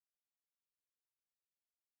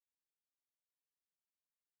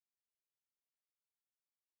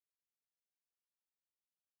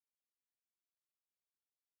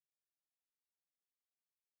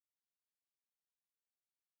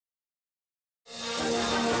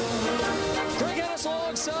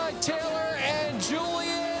alongside Taylor and Julian,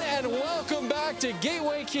 and welcome back to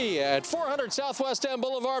Gateway Kia at 400 Southwest End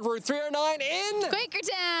Boulevard, Route 309 in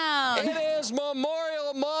Quakertown. It is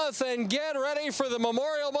Memorial Month, and get ready for the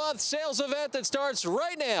Memorial Month sales event that starts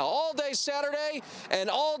right now, all day Saturday and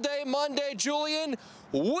all day Monday. Julian,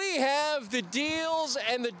 we have the deals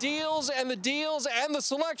and the deals and the deals and the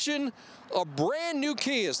selection of brand new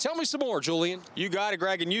Kias. Tell me some more, Julian. You got it,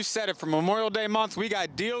 Greg, and you said it. For Memorial Day month, we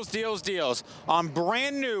got deals on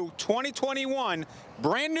brand new 2021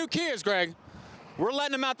 brand new Kias, Greg. We're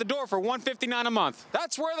letting them out the door for $159 a month.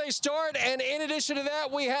 That's where they start, and in addition to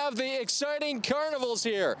that, we have the exciting carnivals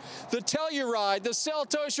here. The Telluride, the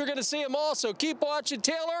Seltos, you're going to see them all, so keep watching.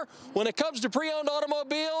 Taylor, when it comes to pre-owned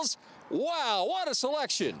automobiles, wow, what a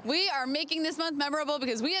selection. We are making this month memorable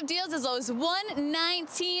because we have deals as low as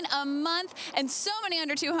 $119 a month and so many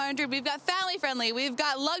under $200. We've got family friendly, we've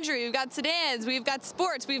got luxury, we've got sedans, we've got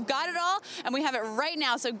sports, we've got it all, and we have it right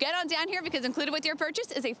now. So get on down here because included with your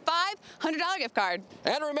purchase is a $500 gift card.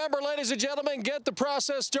 And remember, ladies and gentlemen, get the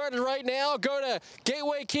process started right now. Go to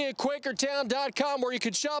GatewayKiaQuakertown.com where you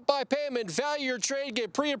can shop by payment, value your trade,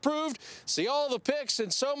 get pre-approved, see all the pics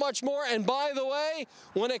and so much more. And by the way,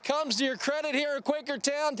 when it comes to your credit here in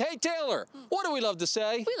Quakertown, hey, Taylor, what do we love to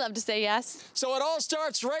say? We love to say yes. So it all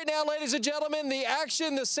starts right now, ladies and gentlemen. The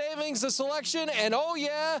action, the savings, the selection, and oh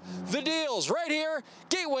yeah, the deals right here.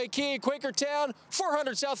 Gateway Kia, Quakertown,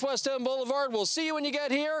 400 Southwest End Boulevard. We'll see you when you get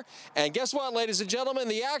here. And guess what, ladies and gentlemen?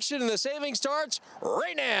 The action and the savings starts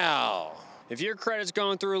right now. If your credit's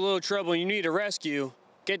going through a little trouble and you need a rescue,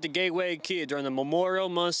 get to Gateway Kia during the Memorial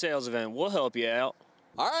Month sales event. We'll help you out.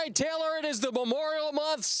 All right, Taylor, it is the Memorial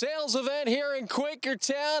Month sales event here in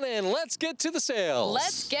Quakertown, and let's get to the sales.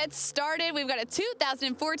 Let's get started. We've got a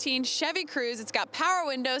 2014 Chevy Cruze. It's got power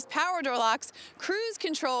windows, power door locks, cruise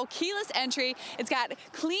control, keyless entry. It's got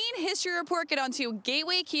clean history report. Get onto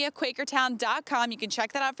GatewayKiaQuakertown.com. You can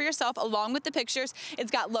check that out for yourself along with the pictures.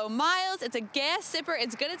 It's got low miles. It's a gas sipper.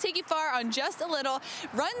 It's going to take you far on just a little.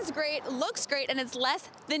 Runs great, looks great, and it's less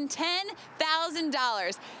than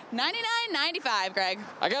 $10,000. $99.95, Greg.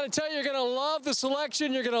 I got to tell you, you're going to love the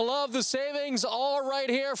selection. You're going to love the savings all right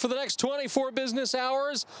here for the next 24 business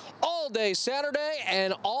hours, all day Saturday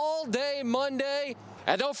and all day Monday.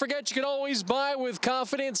 And don't forget, you can always buy with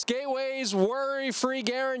confidence. Gateway's worry-free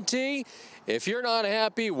guarantee. If you're not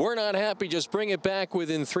happy, we're not happy. Just bring it back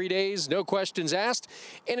within 3 days. No questions asked.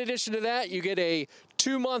 In addition to that, you get a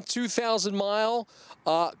 2-month, 2,000-mile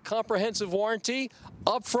comprehensive warranty,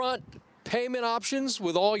 upfront payment options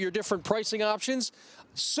with all your different pricing options.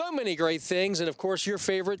 So many great things. And, of course, your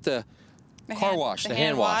favorite, the car wash, the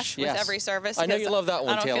hand wash. With every service. I know you love that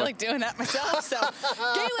one, Taylor. I don't Taylor. feel like doing that myself, so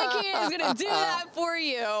Gateway Kia is going to do that for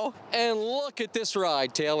you. And look at this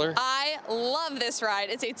ride, Taylor. I love this ride.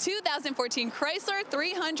 It's a 2014 Chrysler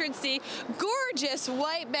 300C. Gorgeous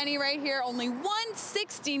white Benny right here. Only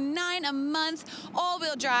 $169 a month.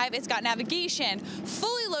 All-wheel drive. It's got navigation.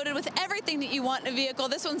 Fully loaded with everything that you want in a vehicle.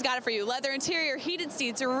 This one's got it for you. Leather interior, heated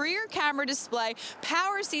seats, rear camera display,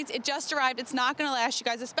 power seats. It just arrived. It's not going to last you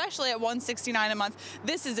guys, especially at $169 a month.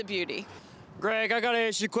 This is a beauty. Greg, I got to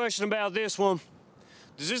ask you a question about this one.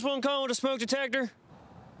 Does this one come with a smoke detector?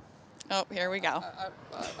 Oh, here we go.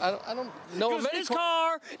 I don't know of any This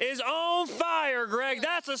car is on fire, Greg.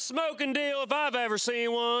 That's a smoking deal if I've ever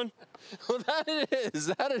seen one. Well, that it is.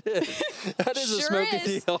 That it is. That is a Sure smoking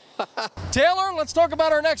is. deal. Taylor, let's talk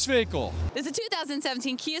about our next vehicle. This is a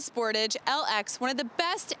 2017 Kia Sportage LX, one of the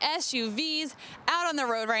best SUVs out on the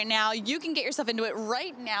road right now. You can get yourself into it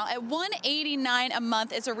right now at $189 a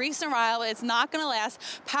month. It's a recent arrival. It's not going to last.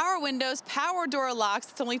 Power windows, power door locks.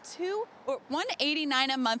 It's only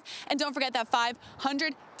 $189 a month. And don't forget that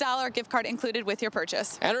 $500 gift card included with your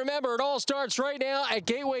purchase. And remember, it all starts right now at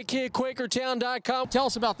GatewayKiaQuakertown.com. Tell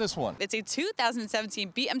us about this one. It's a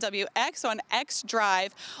 2017 BMW X1 X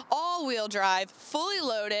Drive, all-wheel drive, fully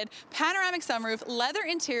loaded, panoramic sunroof, leather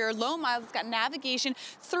interior, low miles. It's got navigation,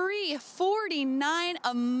 $349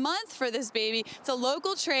 a month for this baby. It's a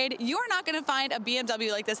local trade. You're not going to find a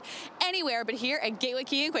BMW like this anywhere but here at Gateway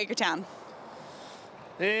Kia in Quakertown.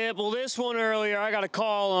 Yeah, well, this one earlier, I got a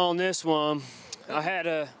call on this one. I had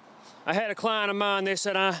a client of mine. They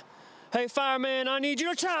said, "Hey, fireman, I need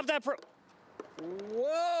you to chop that."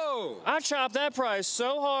 Whoa! I chopped that price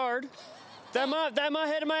so hard that my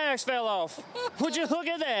head of my axe fell off. Would you look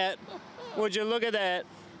at that? Would you look at that?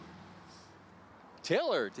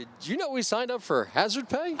 Taylor, did you know we signed up for hazard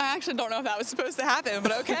pay? I actually don't know if that was supposed to happen,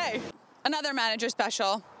 but okay. Another manager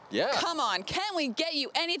special. Yeah. Come on, can we get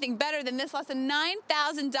you anything better than this? Less than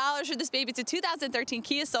 $9,000 for this baby. It's a 2013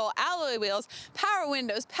 Kia Soul, alloy wheels, power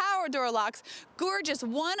windows, power door locks, gorgeous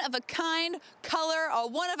one-of-a-kind color, a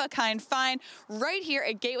one-of-a-kind find right here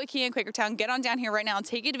at Gateway Kia in Quakertown. Get on down here right now and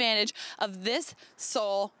take advantage of this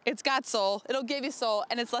Soul. It's got soul, it'll give you soul,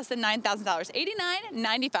 and it's less than $9,000,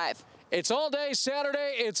 $89.95. It's all day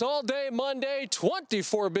Saturday, it's all day Monday,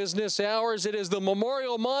 24 business hours. It is the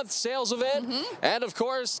Memorial Month sales event. And of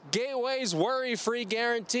course, Gateway's worry-free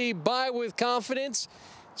guarantee, buy with confidence.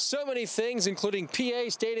 So many things, including PA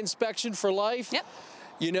state inspection for life. Yep.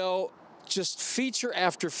 You know, just feature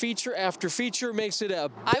after feature after feature makes it a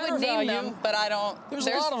better I would name value. them, but I don't. There's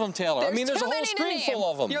a lot of them, Taylor. I mean, there's a whole screen full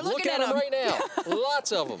of them. You're Look looking at them right now.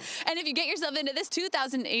 Lots of them. And if you get yourself into this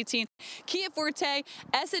 2018 Kia Forte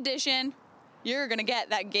S Edition, you're gonna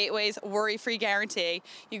get that Gateway's worry-free guarantee.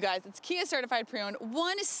 You guys, it's Kia certified pre-owned,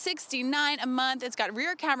 $169 a month. It's got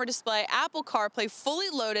rear camera display, Apple CarPlay, fully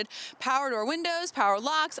loaded, power door windows, power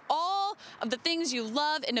locks, all of the things you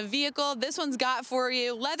love in a vehicle. This one's got for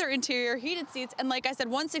you, leather interior, heated seats, and like I said,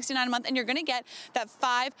 $169 a month, and you're gonna get that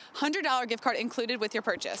 $500 gift card included with your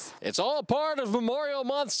purchase. It's all part of Memorial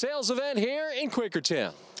Month sales event here in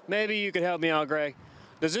Quakertown. Maybe you could help me out, Greg.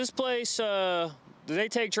 Does this place, do they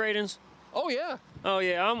take trade-ins? Oh, yeah. Oh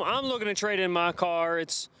yeah, I'm looking to trade in my car.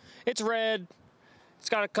 It's red. It's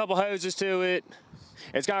got a couple hoses to it.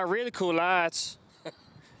 It's got really cool lights.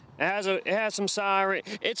 It has some siren.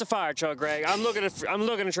 It's a fire truck, Greg. I'm looking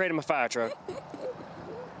to trade in my fire truck.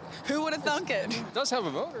 Who would have thunk it? It does have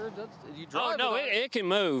a motor. You drive Oh no, it can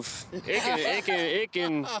move. It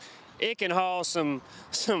can haul some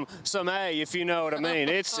hay, if you know what I mean.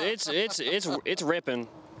 It's ripping.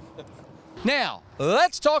 Now,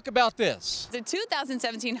 let's talk about this. The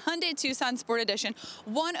 2017 Hyundai Tucson Sport Edition,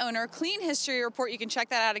 one owner, clean history report. You can check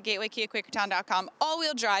that out at gatewaykiaquakertown.com.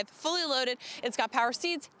 All-wheel drive, fully loaded. It's got power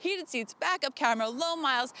seats, heated seats, backup camera, low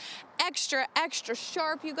miles, extra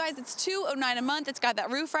sharp. You guys, it's $209 a month. It's got that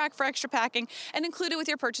roof rack for extra packing, and included with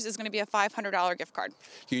your purchase is going to be a $500 gift card.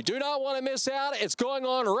 You do not want to miss out. It's going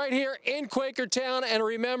on right here in Quakertown. And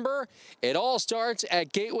remember, it all starts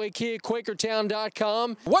at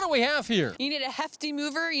gatewaykiaquakertown.com. What do we have here? You need a hefty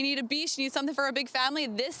mover, you need a beast, you need something for a big family.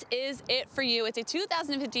 This is it for you. It's a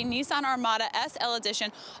 2015 Nissan Armada SL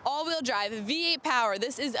Edition, all-wheel drive, V8 power.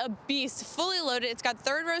 This is a beast, fully loaded. It's got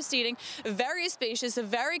third-row seating, very spacious,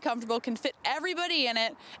 very comfortable, can fit everybody in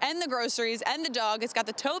it, and the groceries, and the dog. It's got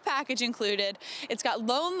the tow package included. It's got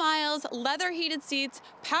low miles, leather heated seats,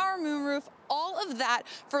 power moonroof, all of that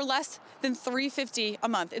for less than $350 a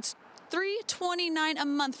month. It's $329 a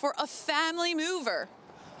month for a family mover.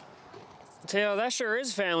 Tail, that sure is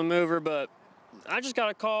a family mover, but I just got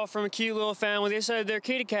a call from a cute little family. They said their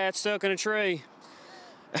kitty cat's stuck in a tree.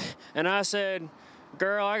 And I said,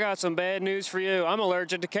 girl, I got some bad news for you. I'm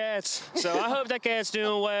allergic to cats. So I hope that cat's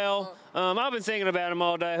doing well. I've been thinking about him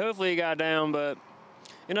all day. Hopefully he got down, but,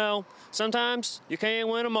 you know, sometimes you can't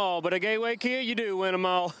win them all. But at Gateway Kia, you do win them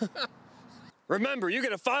all. Remember, you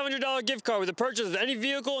get a $500 gift card with the purchase of any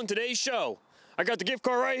vehicle in today's show. I got the gift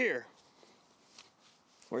card right here.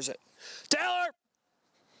 Where's it? Taylor!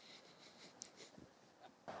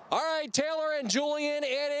 All right, Taylor and Julian,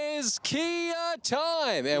 it is Kia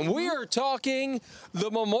time, and we are talking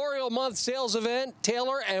the Memorial Month sales event,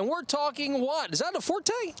 Taylor, and we're talking what? Is that a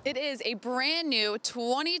Forte? It is a brand new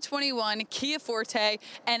 2021 Kia Forte,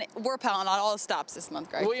 and we're piling on all the stops this month,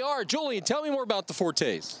 Greg. We are. Julian, tell me more about the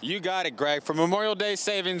Fortes. You got it, Greg. For Memorial Day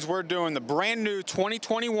savings, we're doing the brand new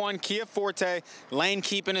 2021 Kia Forte lane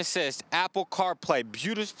keep and assist, Apple CarPlay,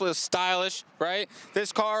 beautifully stylish, right?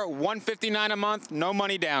 This car, $159 a month, no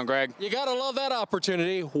money down, Greg. You got to love that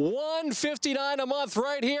opportunity. $159 a month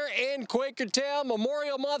right here in Quakertown,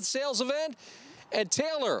 Memorial Month sales event. And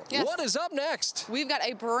Taylor, yes, what is up next? We've got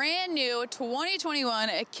a brand new 2021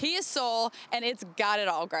 Kia Soul, and it's got it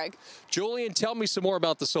all, Greg. Julian, tell me some more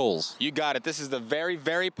about the Souls. You got it. This is the very,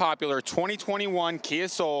 very popular 2021 Kia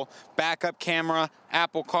Soul, backup camera,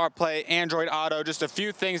 Apple CarPlay, Android Auto, just a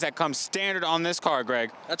few things that come standard on this car, Greg.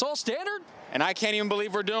 That's all standard? And I can't even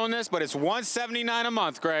believe we're doing this, but it's $179 a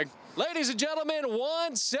month, Greg. Ladies and gentlemen,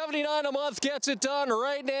 $179 a month gets it done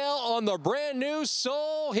right now on the brand new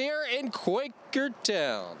Soul here in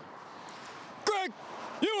Quakertown. Greg,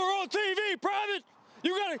 you are on TV, Private.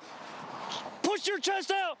 You gotta push your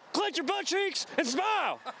chest out, clench your butt cheeks, and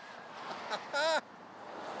smile.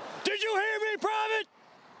 Did you hear me, Private?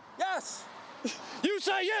 Yes. You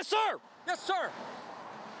say yes, sir. Yes, sir.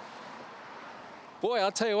 Boy,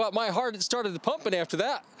 I'll tell you what, my heart started pumping after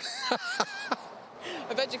that.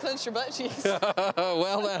 I bet you clenched your butt cheeks.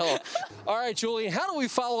 Well, now. All right, Julian, how do we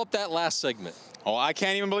follow up that last segment? Oh, I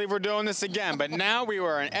can't even believe we're doing this again, but now we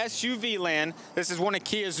are in SUV land. This is one of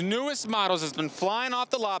Kia's newest models. It's been flying off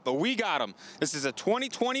the lot, but we got them. This is a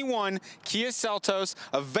 2021 Kia Seltos,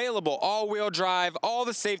 available all-wheel drive, all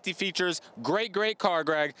the safety features. Great, great car,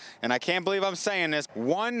 Greg. And I can't believe I'm saying this,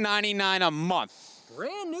 $199 a month.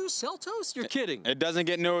 Brand new Seltos? You're kidding. It doesn't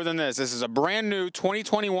get newer than this. This is a brand new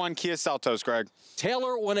 2021 Kia Seltos, Greg.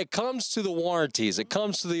 Taylor, when it comes to the warranties, it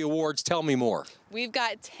comes to the awards, tell me more. We've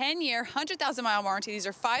got 10-year, 100,000-mile warranty. These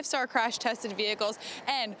are 5-star crash-tested vehicles,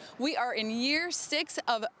 and we are in year 6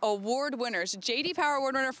 of award winners. J.D. Power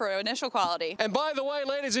Award winner for initial quality. And by the way,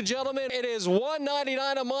 ladies and gentlemen, it is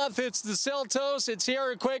 $199 a month. It's the Seltos. It's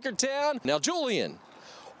here in Quakertown. Now, Julian,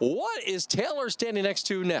 what is Taylor standing next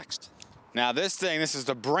to next? Now this is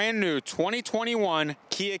the brand new 2021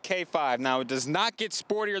 Kia K5. Now it does not get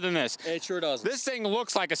sportier than this. It sure doesn't. This thing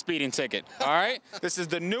looks like a speeding ticket, all right? This is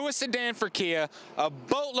the newest sedan for Kia. A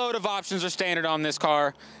boatload of options are standard on this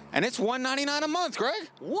car, and it's $199 a month, Greg.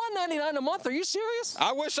 $199 a month? Are you serious?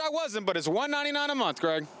 I wish I wasn't, but it's $199 a month,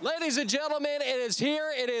 Greg. Ladies and gentlemen, it is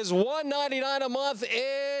here. It is $199 a month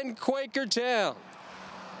in Quakertown.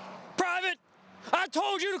 Private, I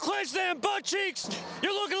told you to clench them butt cheeks.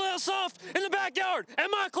 You're looking a little soft in the backyard. Am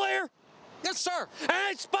I clear? Yes, sir. I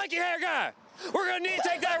ain't spiky hair guy. We're gonna need to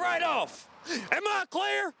take that right off. Am I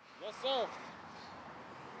clear? Yes, sir.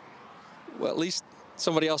 Well, at least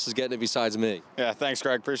somebody else is getting it besides me. Yeah, thanks,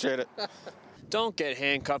 Greg. Appreciate it. Don't get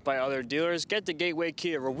handcuffed by other dealers. Get to Gateway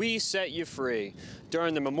Kia where we set you free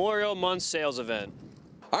during the Memorial Month sales event.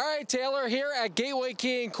 All right, Taylor, here at Gateway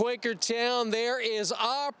Kia in Quakertown, there is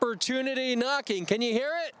opportunity knocking. Can you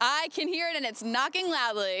hear it? I can hear it, and it's knocking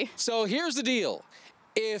loudly. So here's the deal.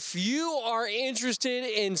 If you are interested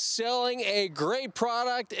in selling a great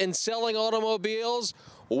product and selling automobiles,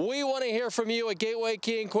 we want to hear from you at Gateway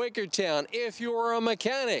Kia in Quakertown. If you're a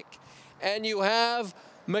mechanic and you have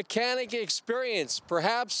mechanic experience,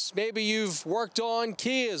 perhaps maybe you've worked on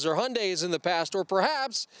Kias or Hyundais in the past, or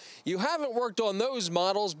perhaps you haven't worked on those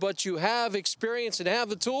models, but you have experience and have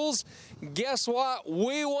the tools, guess what?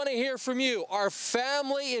 We want to hear from you. Our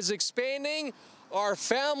family is expanding. Our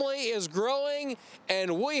family is growing,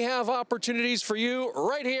 and we have opportunities for you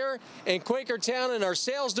right here in Quakertown in our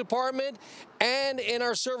sales department and in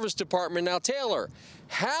our service department. Now, Taylor,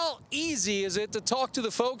 how easy is it to talk to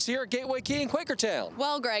the folks here at Gateway Kia in Quakertown?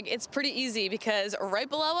 Well, Greg, it's pretty easy because right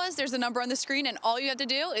below us, there's a number on the screen, and all you have to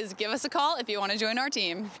do is give us a call if you want to join our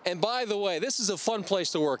team. And by the way, this is a fun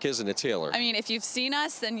place to work, isn't it, Taylor? I mean, if you've seen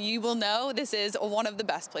us, then you will know this is one of the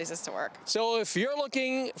best places to work. So if you're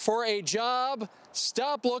looking for a job,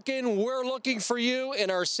 stop looking. We're looking for you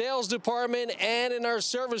in our sales department and in our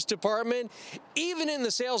service department. Even in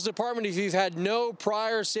the sales department, if you've had no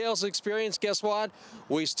prior sales experience, guess what?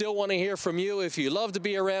 We still want to hear from you. If you love to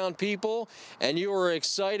be around people and you are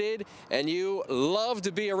excited and you love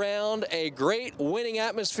to be around a great winning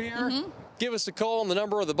atmosphere, give us a call on the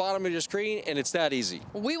number at the bottom of your screen, and it's that easy.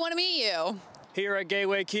 We want to meet you. Here at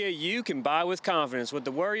Gateway Kia, you can buy with confidence with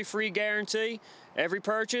the worry-free guarantee. Every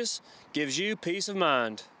purchase gives you peace of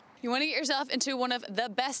mind. You want to get yourself into one of the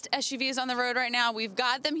best SUVs on the road right now? We've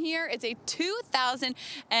got them here. It's a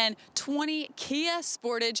 2020 Kia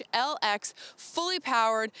Sportage LX, fully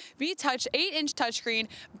powered, V-Touch 8-inch touchscreen,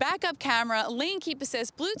 backup camera, lane keep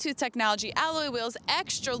assist, Bluetooth technology, alloy wheels,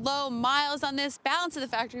 extra low miles on this, balance of the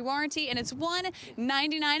factory warranty, and it's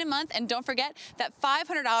 $199 a month. And don't forget that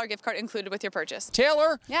 $500 gift card included with your purchase.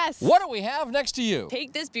 Taylor? Yes. What do we have next to you?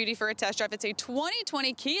 Take this beauty for a test drive. It's a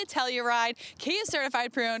 2020 Kia Telluride, Kia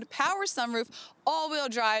certified pre-owned, power sunroof, all-wheel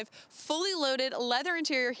drive, fully loaded, leather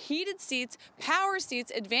interior, heated seats, power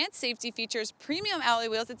seats, advanced safety features, premium alloy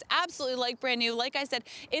wheels. It's absolutely like brand new. Like I said,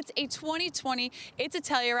 it's a 2020. It's a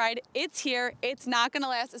Telluride. It's here. It's not going to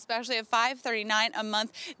last, especially at $539 a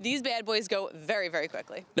month. These bad boys go very, very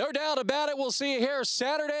quickly. No doubt about it. We'll see you here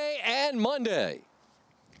Saturday and Monday.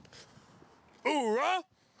 Hoorah!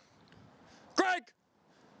 Greg,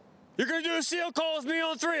 you're going to do a seal call with me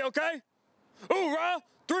on 3, okay? Hoorah!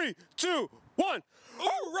 3, 2, 1.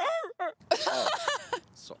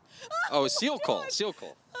 Oh, seal call, seal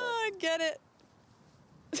call. Oh, I get it.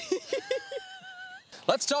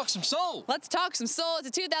 Let's talk some soul. Let's talk some Soul. It's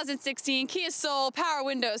a 2016 Kia Soul, power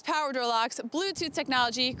windows, power door locks, Bluetooth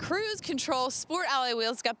technology, cruise control, sport alloy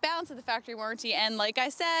wheels. It's got balance of the factory warranty, and like I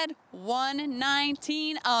said,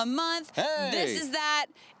 $119 a month. Hey. This is that.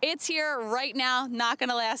 It's here right now, not going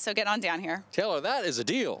to last, so get on down here. Taylor, that is a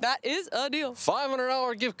deal. That is a deal.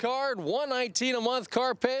 $500 gift card, $119 a month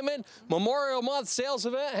car payment, Memorial Month sales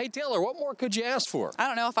event. Hey, Taylor, what more could you ask for? I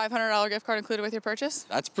don't know, a $500 gift card included with your purchase?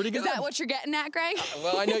 That's pretty good. Is that what you're getting at, Greg?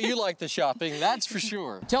 Well, I know you like the shopping, that's for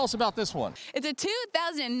sure. Tell us about this one. It's a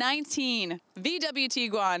 2019 VW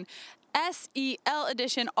Tiguan SEL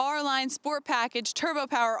Edition R-Line Sport Package, Turbo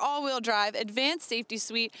Power, all-wheel drive, Advanced Safety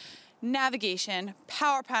Suite, navigation,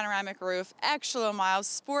 power panoramic roof, extra low miles,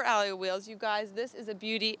 sport alloy wheels. You guys, this is a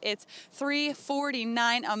beauty. It's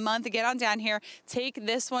 $349 a month. Get on down here. Take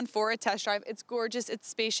this one for a test drive. It's gorgeous. It's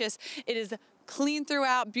spacious. It is clean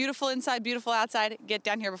throughout, beautiful inside, beautiful outside. Get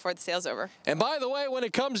down here before the sale's over. And by the way, when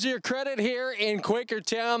it comes to your credit here in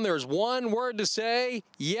Quakertown, there's one word to say.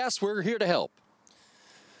 Yes, we're here to help.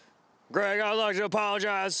 Greg, I'd like to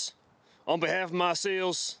apologize on behalf of my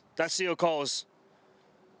seals. That seal call is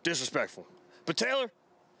disrespectful. But Taylor,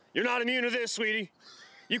 you're not immune to this, sweetie.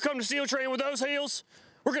 You come to seal training with those heels,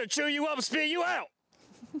 we're gonna chew you up and spit you out.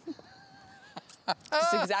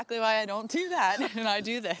 That's exactly why I don't do that, and I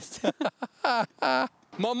do this.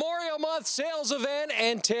 Memorial Month sales event,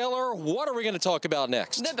 and Taylor, what are we going to talk about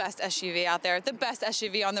next? The best SUV out there, the best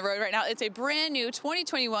SUV on the road right now. It's a brand new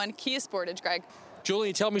 2021 Kia Sportage, Greg.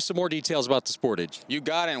 Julian, tell me some more details about the Sportage. You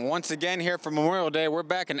got it. And once again, here for Memorial Day, we're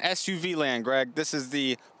back in SUV land, Greg. This is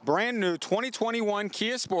the brand new 2021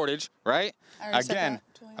 Kia Sportage, right? Again,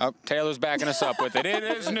 Taylor's backing us up with it. It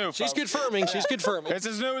is new. She's confirming. She's confirming. It's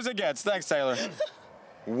as new as it gets. Thanks, Taylor.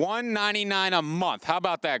 $199 a month. How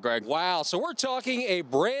about that, Greg? Wow. So we're talking a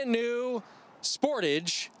brand new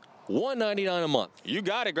Sportage, $199 a month. You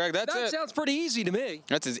got it, Greg. That's it. That sounds pretty easy to me.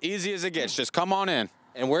 That's as easy as it gets. Just come on in.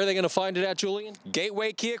 And where are they going to find it at, Julian?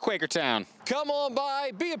 Gateway Kia, Quakertown. Come on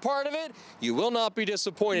by, be a part of it. You will not be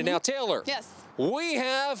disappointed. Now, Taylor. Yes. We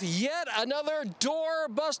have yet another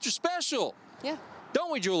doorbuster special. Yeah.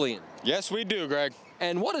 Don't we, Julian? Yes, we do, Greg.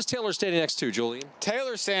 And what is Taylor standing next to, Julian?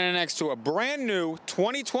 Taylor's standing next to a brand new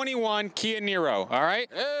 2021 Kia Niro, all right?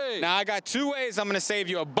 Hey. Now, I got two ways I'm going to save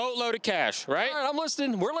you a boatload of cash, right? All right, I'm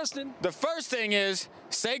listening. We're listening. The first thing is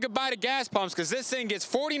say goodbye to gas pumps because this thing gets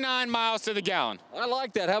 49 miles to the gallon. I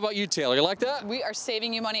like that. How about you, Taylor? You like that? We are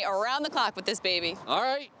saving you money around the clock with this baby. All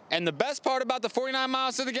right. And the best part about the 49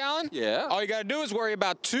 miles to the gallon? Yeah. All you got to do is worry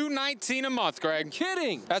about $219 a month, Greg.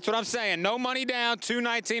 Kidding. That's what I'm saying. No money down,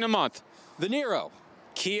 $219 a month. The Niro.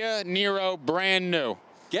 Kia Niro, brand new.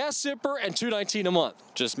 Gas zipper and $219 a month.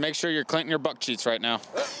 Just make sure you're clenching your butt cheeks right now.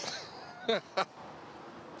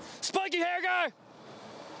 Spiky hair guy!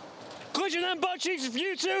 Clenching them butt cheeks for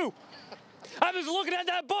you too! I've been looking at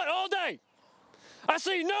that butt all day! I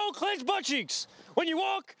see no clenched butt cheeks! When you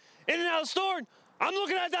walk in and out of the store, I'm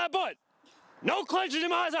looking at that butt! No clenching in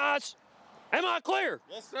my eyes! Am I clear?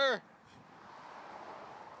 Yes, sir.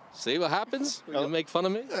 See what happens when you make fun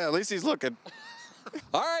of me? Yeah, at least he's looking.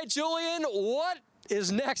 All right, Julian, what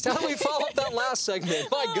is next? How do we follow up that last segment?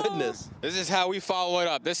 My goodness. This is how we follow it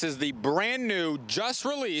up. This is the brand new, just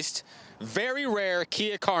released, very rare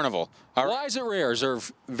Kia Carnival. All right? Why is it rare? Is there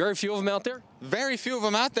very few of them out there? Very few of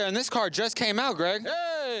them out there, and this car just came out, Greg.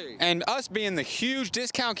 Hey! And us being the huge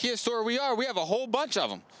discount Kia store we are, we have a whole bunch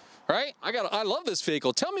of them, right? I love this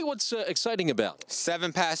vehicle. Tell me what's exciting about it.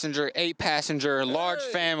 7-passenger, 8-passenger, large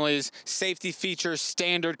families, safety features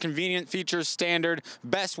standard, convenient features standard,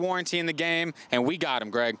 best warranty in the game, and we got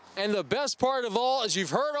them, Greg. And the best part of all is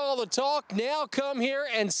you've heard all the talk. Now come here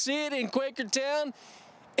and see it in Quakertown.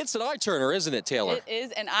 It's an eye-turner, isn't it, Taylor? It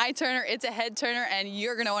is an eye-turner, it's a head-turner, and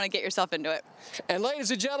you're going to want to get yourself into it. And ladies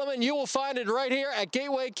and gentlemen, you will find it right here at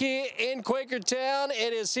Gateway Kia in Quakertown.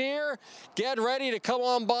 It is here. Get ready to come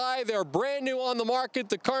on by. They're brand new on the market.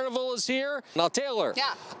 The Carnival is here. Now, Taylor,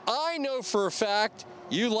 Yeah. I know for a fact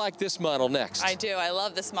you like this model next. I do. I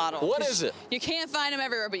love this model. What is it? You can't find them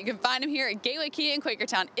everywhere, but you can find them here at Gateway Kia in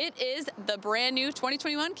Quakertown. It is the brand new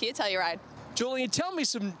 2021 Kia Telluride. Julian, tell me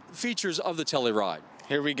some features of the Telluride.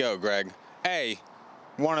 Here we go, Greg.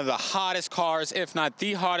 One of the hottest cars, if not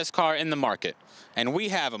the hottest car in the market. And we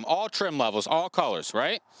have them, all trim levels, all colors,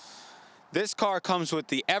 right? This car comes with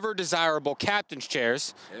the ever-desirable captain's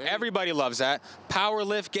chairs. Hey. Everybody loves that. Power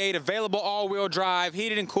lift gate, available all-wheel drive,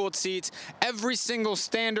 heated and cooled seats. Every single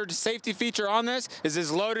standard safety feature on this is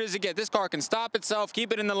as loaded as it gets. This car can stop itself,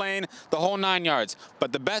 keep it in the lane, the whole 9 yards.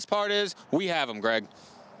 But the best part is, we have them, Greg.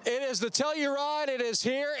 It is the Telluride. It is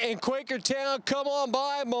here in Quakertown. Come on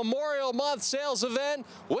by, Memorial Month sales event.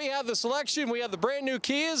 We have the selection. We have the brand new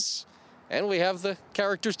Kias, and we have the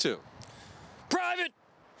characters too. Private,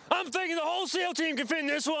 I'm thinking the whole sale team can fit in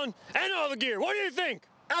this one and all the gear. What do you think?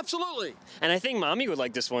 Absolutely. And I think Mommy would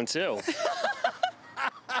like this one too.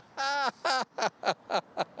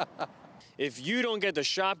 If you don't get the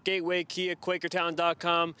Shop Gateway Kia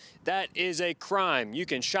Quakertown.com, that is a crime. You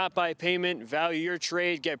can shop by payment, value your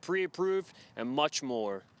trade, get pre-approved, and much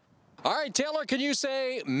more. All right, Taylor, can you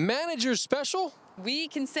say manager special? We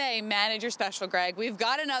can say manager special, Greg. We've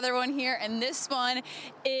got another one here, and this one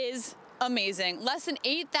is amazing. Less than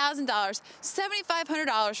 $8,000,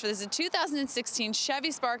 $7,500 for this. A 2016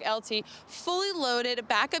 Chevy Spark LT, fully loaded,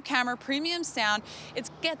 backup camera, premium sound.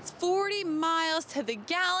 It gets 40 miles to the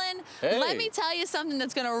gallon. Hey. Let me tell you something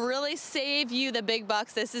that's gonna really save you the big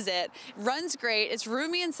bucks. This is it. Runs great. It's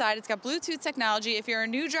roomy inside. It's got Bluetooth technology. If you're a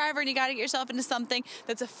new driver and you gotta get yourself into something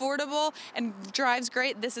that's affordable and drives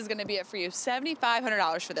great, this is gonna be it for you.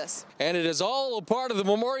 $7,500 for this. And it is all a part of the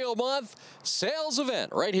Memorial Month sales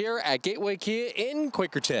event right here at Gateway Kia in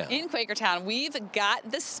Quakertown. In Quakertown, we've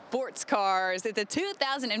got the sports cars. It's a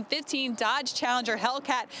 2015 Dodge Challenger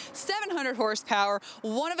Hellcat, 700 horsepower,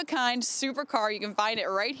 one-of-a-kind supercar. You can find it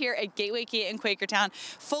right here at Gateway Kia in Quakertown.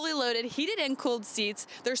 Fully loaded, heated and cooled seats.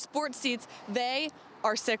 They're sports seats. They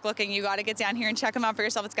are sick looking. You got to get down here and check them out for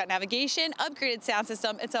yourself. It's got navigation, upgraded sound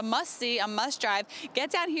system. It's a must-see, a must-drive. Get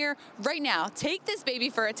down here right now. Take this baby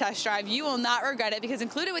for a test drive. You will not regret it, because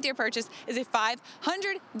included with your purchase is a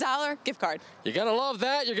 $500 gift card. You're going to love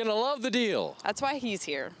that. You're going to love the deal. That's why he's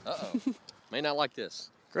here. Uh-oh. May not like this.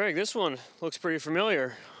 Greg, this one looks pretty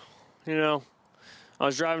familiar. You know, I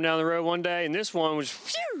was driving down the road one day, and this one was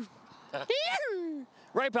phew,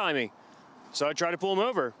 right by me. So I tried to pull him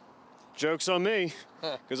over. Joke's on me,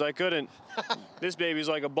 because I couldn't. This baby's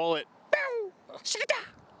like a bullet.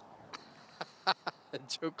 The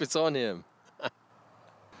joke was on him.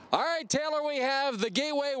 All right, Taylor, we have the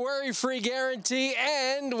Gateway worry-free guarantee,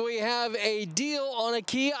 and we have a deal on a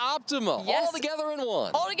Kia Optima. Yes. All together in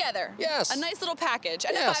one. All together. Yes. A nice little package.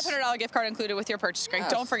 And Yes. a $500 gift card included with your purchase, Greg.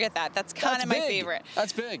 Yes. Don't forget that. That's kind of my big. favorite.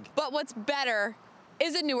 That's big. But what's better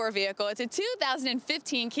is a newer vehicle. It's a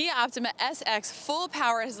 2015 Kia Optima SX, full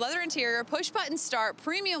power, has leather interior, push-button start,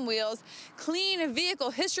 premium wheels, clean vehicle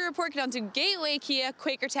history report. Get on to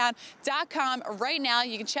GatewayKia.Quakertown.com right now.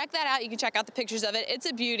 You can check that out. You can check out the pictures of it. It's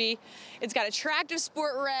a beauty. It's got attractive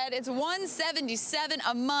sport red. It's $177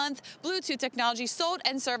 a month. Bluetooth technology, sold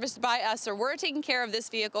and serviced by us. So we're taking care of this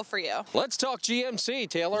vehicle for you. Let's talk GMC,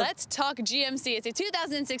 Taylor. Let's talk GMC. It's a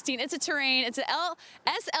 2016. It's a Terrain. It's an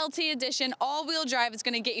SLT edition, all-wheel drive. It's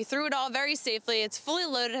going to get you through it all very safely. It's fully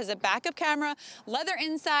loaded, has a backup camera, leather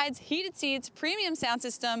insides, heated seats, premium sound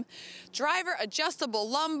system, driver adjustable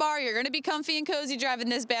lumbar. You're going to be comfy and cozy driving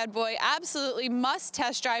this bad boy. Absolutely must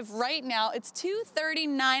test drive right now. It's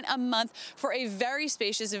 $239 a month for a very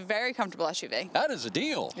spacious, very comfortable SUV. That is a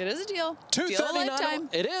deal. It is a deal. Deal of a $239. lifetime.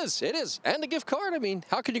 It is. It is. And the gift card. I mean,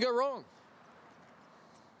 how could you go wrong?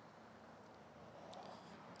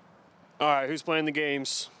 All right, who's playing the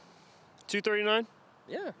games? $239?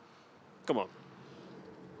 Yeah. Come on.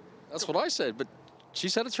 That's what I said, but she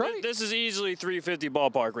said it's right. This is easily $350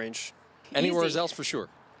 ballpark range. Anywhere Easy. else for sure.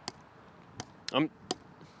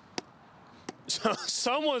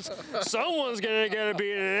 Someone's gonna get a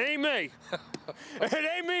beat, and it ain't me. It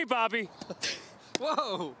ain't me, Poppy.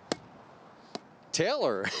 Whoa.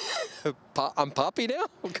 Taylor, I'm Poppy now?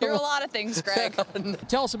 You're a lot of things, Greg.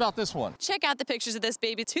 Tell us about this one. Check out the pictures of this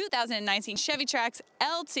baby. 2019 Chevy Trax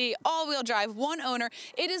LT, all-wheel drive, one owner.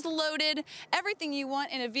 It is loaded. Everything you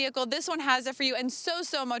want in a vehicle, this one has it for you, and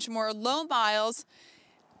so much more. Low miles.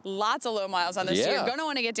 Lots of low miles on this. Yeah. So you're going to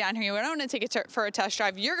want to get down here. You're going to want to take it for a test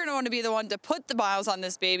drive. You're going to want to be the one to put the miles on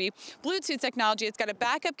this baby. Bluetooth technology. It's got a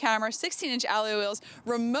backup camera, 16-inch alloy wheels,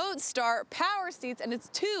 remote start, power seats, and it's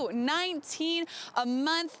 $219 a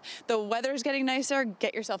month. The weather's getting nicer.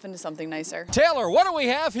 Get yourself into something nicer. Taylor, what do we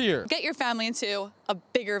have here? Get your family into a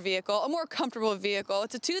bigger vehicle, a more comfortable vehicle.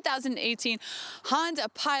 It's a 2018 Honda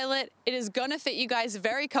Pilot. It is going to fit you guys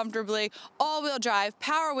very comfortably. All-wheel drive,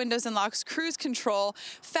 power windows and locks, cruise control,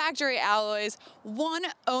 factory alloys, one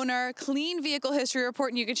owner, clean vehicle history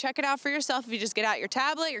report, and you can check it out for yourself if you just get out your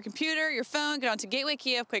tablet, your computer, your phone, get onto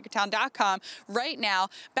GatewayKia.Quakertown.com right now.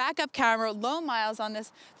 Backup camera, low miles on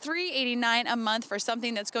this, $389 a month for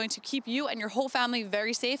something that's going to keep you and your whole family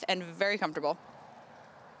very safe and very comfortable.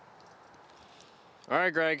 All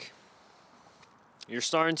right, Greg. You're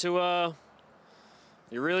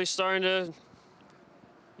really starting to,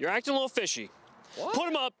 you're acting a little fishy. What? Put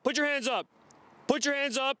them up, put your hands up. Put your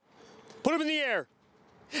hands up, put them in the air,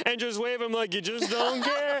 and just wave them like you just don't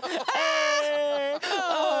care. Hey!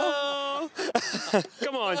 Oh!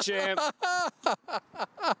 Come on, champ.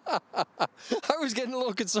 I was getting a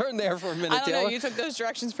little concerned there for a minute, I don't Taylor. know, you took those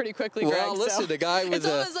directions pretty quickly, Greg. Well, listen, the guy with it's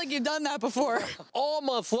almost like you've done that before. all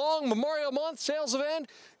month long Memorial Month sales event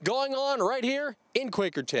going on right here in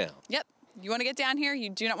Quakertown. Yep. You want to get down here? You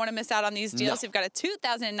do not want to miss out on these deals. No. You've got a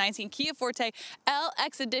 2019 Kia Forte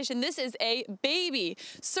LX Edition. This is a baby,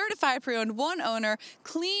 certified pre-owned, one owner,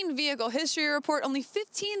 clean vehicle history report, only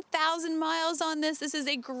 15,000 miles on this. This is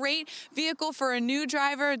a great vehicle for a new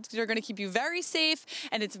driver. They're going to keep you very safe,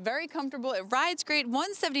 and it's very comfortable. It rides great,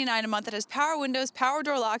 $179 a month. It has power windows, power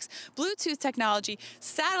door locks, Bluetooth technology,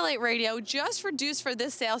 satellite radio, just reduced for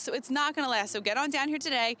this sale, so it's not going to last. So get on down here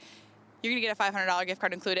today. You're going to get a $500 gift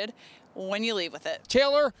card included when you leave with it.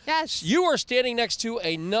 Taylor, yes, you are standing next to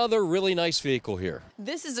another really nice vehicle here.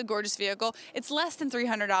 This is a gorgeous vehicle. It's less than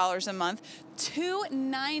 $300 a month, $299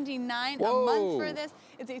 a month for this.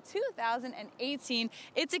 It's a 2018.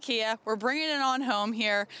 It's a Kia. We're bringing it on home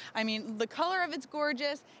here. I mean, the color of it's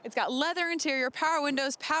gorgeous. It's got leather interior, power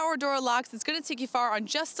windows, power door locks. It's going to take you far on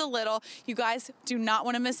just a little. You guys do not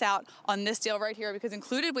want to miss out on this deal right here, because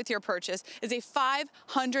included with your purchase is a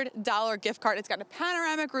 $500 gift card. It's got a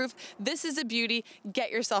panoramic roof. This is a beauty.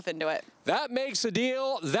 Get yourself into it. That makes the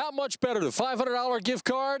deal that much better. The $500 gift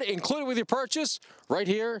card included with your purchase right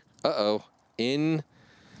here. In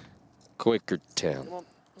Quakertown.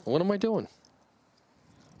 What am I doing?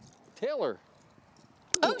 Taylor.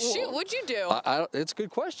 Oh, shoot. What'd you do? It's a good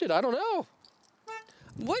question. I don't know.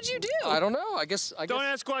 What'd you do? I don't know. I guess. Don't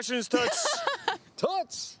ask questions, Toots.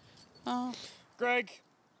 Toots. Oh. Greg,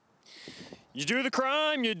 you do the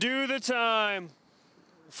crime, you do the time.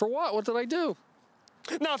 For what? What did I do?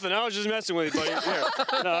 Nothing. I was just messing with you, buddy.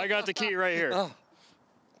 Here. No, I got the key right here. Oh.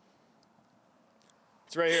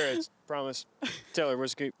 It's right here. It's promise. Taylor,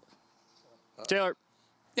 where's the key? Taylor.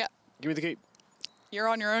 Yeah. Give me the key. You're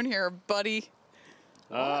on your own here, buddy.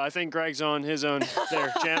 I think Greg's on his own.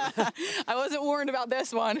 There, champ. I wasn't warned about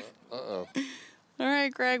this one. Uh-oh. All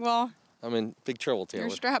right, Greg, well, I'm in big trouble, Taylor.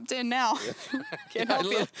 you're strapped in now. Can't help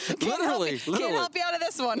you. Literally. Can't help you out of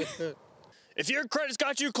this one. If your credit's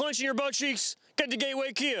got you clenching your butt cheeks, get to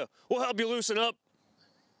Gateway Kia. We'll help you loosen up.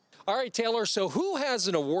 All right, Taylor, so who has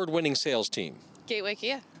an award-winning sales team? Gateway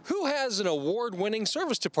Kia. Who has an award-winning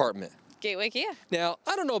service department? Gateway Kia. Now,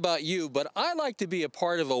 I don't know about you, but I like to be a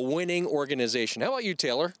part of a winning organization. How about you,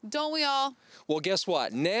 Taylor? Don't we all? Well, guess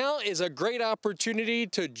what? Now is a great opportunity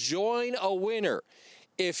to join a winner.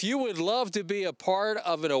 If you would love to be a part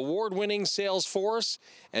of an award-winning sales force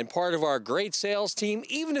and part of our great sales team,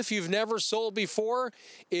 even if you've never sold before,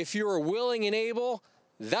 if you're willing and able,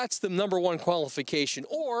 that's the #1 qualification.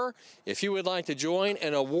 Or if you would like to join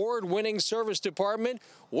an award-winning service department,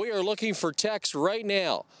 we are looking for techs right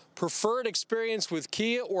now. Preferred experience with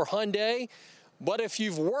Kia or Hyundai. But if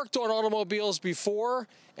you've worked on automobiles before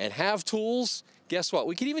and have tools, guess what?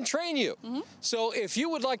 We can even train you. So if you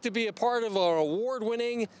would like to be a part of our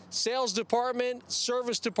award-winning sales department,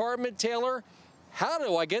 service department, Taylor, how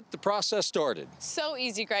do I get the process started? So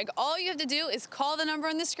easy, Greg. All you have to do is call the number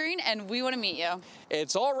on the screen, and we want to meet you.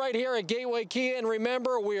 It's all right here at Gateway Kia, and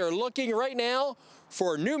remember, we are looking right now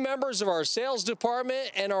for new members of our sales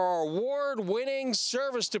department and our award-winning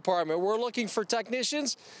service department. We're looking for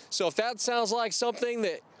technicians, so if that sounds like something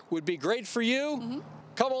that would be great for you,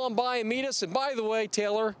 come on by and meet us. And by the way,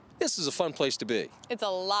 Taylor, this is a fun place to be. It's a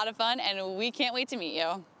lot of fun, and we can't wait to meet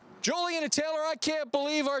you. Julian and Taylor, I can't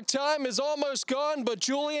believe our time is almost gone, but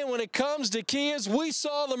Julian, when it comes to Kias, we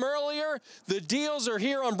saw them earlier. The deals are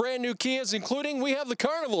here on brand new Kias, including we have the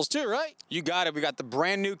Carnivals too, right? You got it. We got the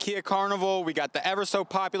brand new Kia Carnival. We got the ever so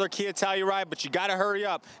popular Kia Telluride, but you got to hurry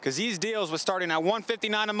up because these deals were starting at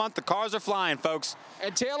 $159 a month. The cars are flying, folks.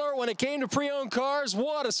 And Taylor, when it came to pre-owned cars,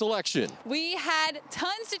 what a selection. We had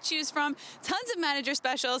tons to choose from, tons of manager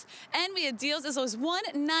specials, and we had deals as low as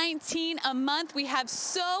 $119 a month. We have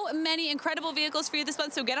so many incredible vehicles for you this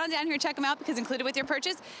month, so get on down here and check them out, because included with your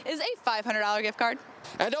purchase is a $500 gift card.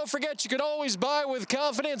 And don't forget, you can always buy with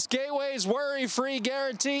confidence. Gateway's worry-free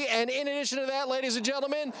guarantee. And in addition to that, ladies and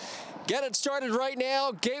gentlemen, get it started right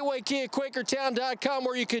now. GatewayKiaQuakertown.com,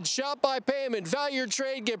 where you can shop by payment, value your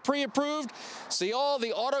trade, get pre-approved, see all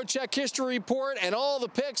the auto check history report and all the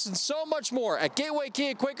picks and so much more at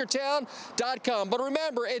GatewayKiaQuakertown.com. But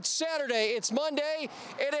remember, it's Saturday, it's Monday,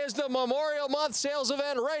 it is the Memorial Month sales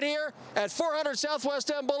event right here at 400 Southwest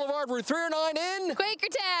M Boulevard, Route 309 in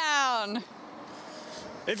Quakertown.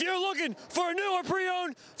 If you're looking for a new or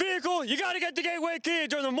pre-owned vehicle, you got to get to Gateway Kia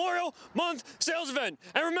during the Memorial Month sales event.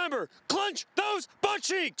 And remember, clench those butt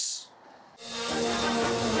cheeks.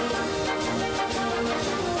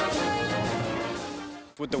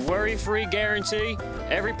 With the worry-free guarantee,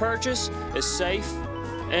 every purchase is safe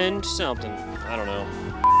and something. I don't know.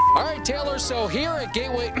 All right, Taylor, so here at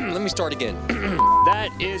Gateway, let me start again.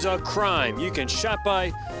 That is a crime. You can shop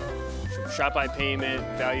by payment,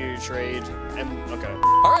 value your trade, and okay.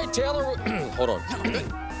 All right, Taylor, hold on.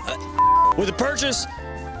 With a purchase,